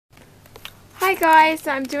Hi guys,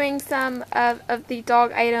 so I'm doing some of the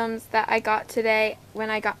dog items that I got today when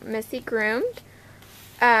I got Missy groomed.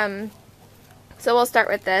 So we'll start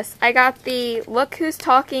with this. I got the Look Who's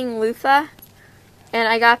Talking loofah, and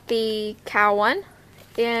I got the cow one,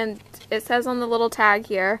 and it says on the little tag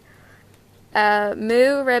here,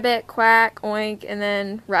 moo, ribbit, quack, oink, and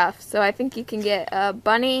then rough. So I think you can get a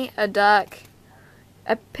bunny, a duck,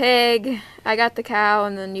 a pig, I got the cow,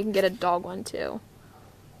 and then you can get a dog one too.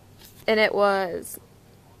 And it was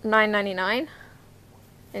 $9.99.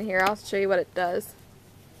 And here, I'll show you what it does.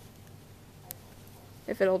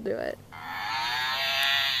 If it'll do it.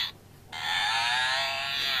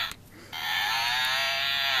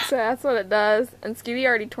 So that's what it does. And Scooby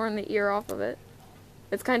already torn the ear off of it.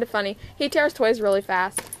 It's kind of funny. He tears toys really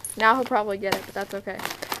fast. Now he'll probably get it, but that's okay.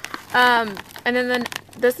 And then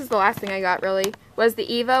this is the last thing I got, really, was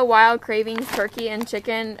the Eva Wild Cravings Turkey and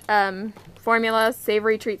Chicken formula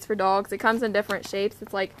savory treats for dogs. It comes in different shapes.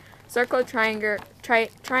 It's like circle, triangle,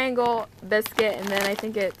 biscuit, and then I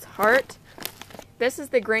think it's heart. This is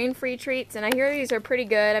the grain-free treats, and I hear these are pretty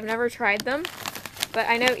good. I've never tried them, but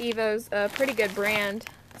I know Evo's a pretty good brand,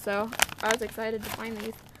 so I was excited to find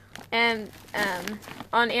these. And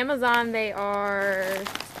on Amazon they are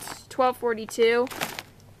 $12.42.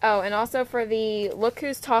 Oh, and also for the Look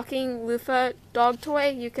Who's Talking loofah dog toy,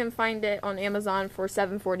 you can find it on Amazon for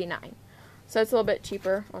 $7.49. So it's a little bit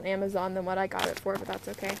cheaper on Amazon than what I got it for, but that's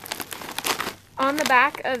okay. On the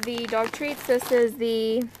back of the dog treats, this is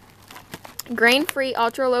the grain-free,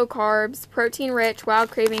 ultra-low carbs, protein-rich,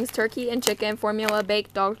 Wild Cravings turkey and chicken formula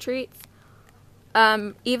baked dog treats.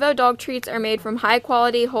 Evo dog treats are made from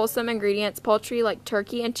high-quality, wholesome ingredients, poultry like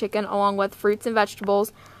turkey and chicken, along with fruits and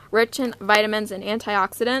vegetables, rich in vitamins and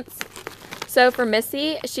antioxidants. So for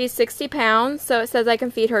Missy, she's 60 pounds, so it says I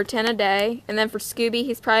can feed her 10 a day. And then for Scooby,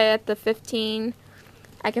 he's probably at the 15.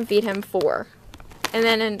 I can feed him 4. And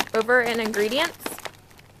then over in ingredients,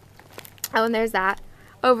 oh, and there's that.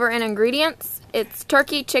 Over in ingredients, it's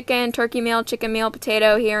turkey meal, chicken meal,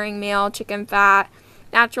 potato, herring meal, chicken fat,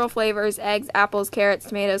 natural flavors, eggs, apples, carrots,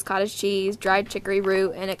 tomatoes, cottage cheese, dried chicory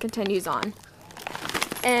root, and it continues on.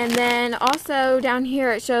 And then also down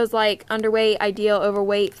here it shows like underweight, ideal,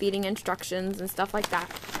 overweight, feeding instructions and stuff like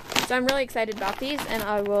that. So I'm really excited about these, and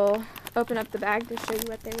I will open up the bag to show you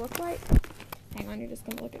what they look like. Hang on, you're just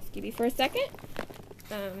going to look at Scooby for a second.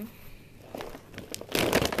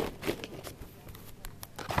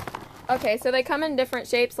 Okay, so they come in different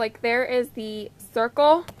shapes. Like there is the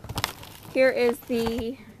circle. Here is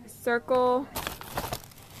the circle.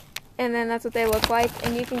 And then that's what they look like,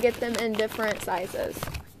 and you can get them in different sizes.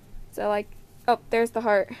 So like, oh, there's the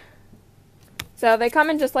heart. So they come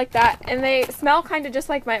in just like that, and they smell kind of just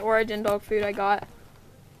like my Origin dog food I got.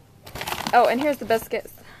 Oh, and here's the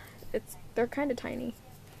biscuits. They're kind of tiny.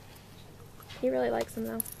 He really likes them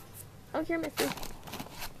though. Oh, here, Missy.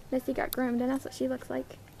 Missy got groomed, and that's what she looks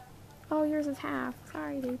like. Oh, yours is half.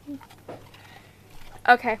 Sorry, baby.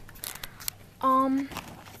 Okay.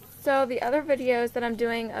 So the other videos that I'm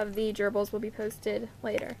doing of the gerbils will be posted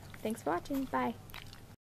later. Thanks for watching. Bye.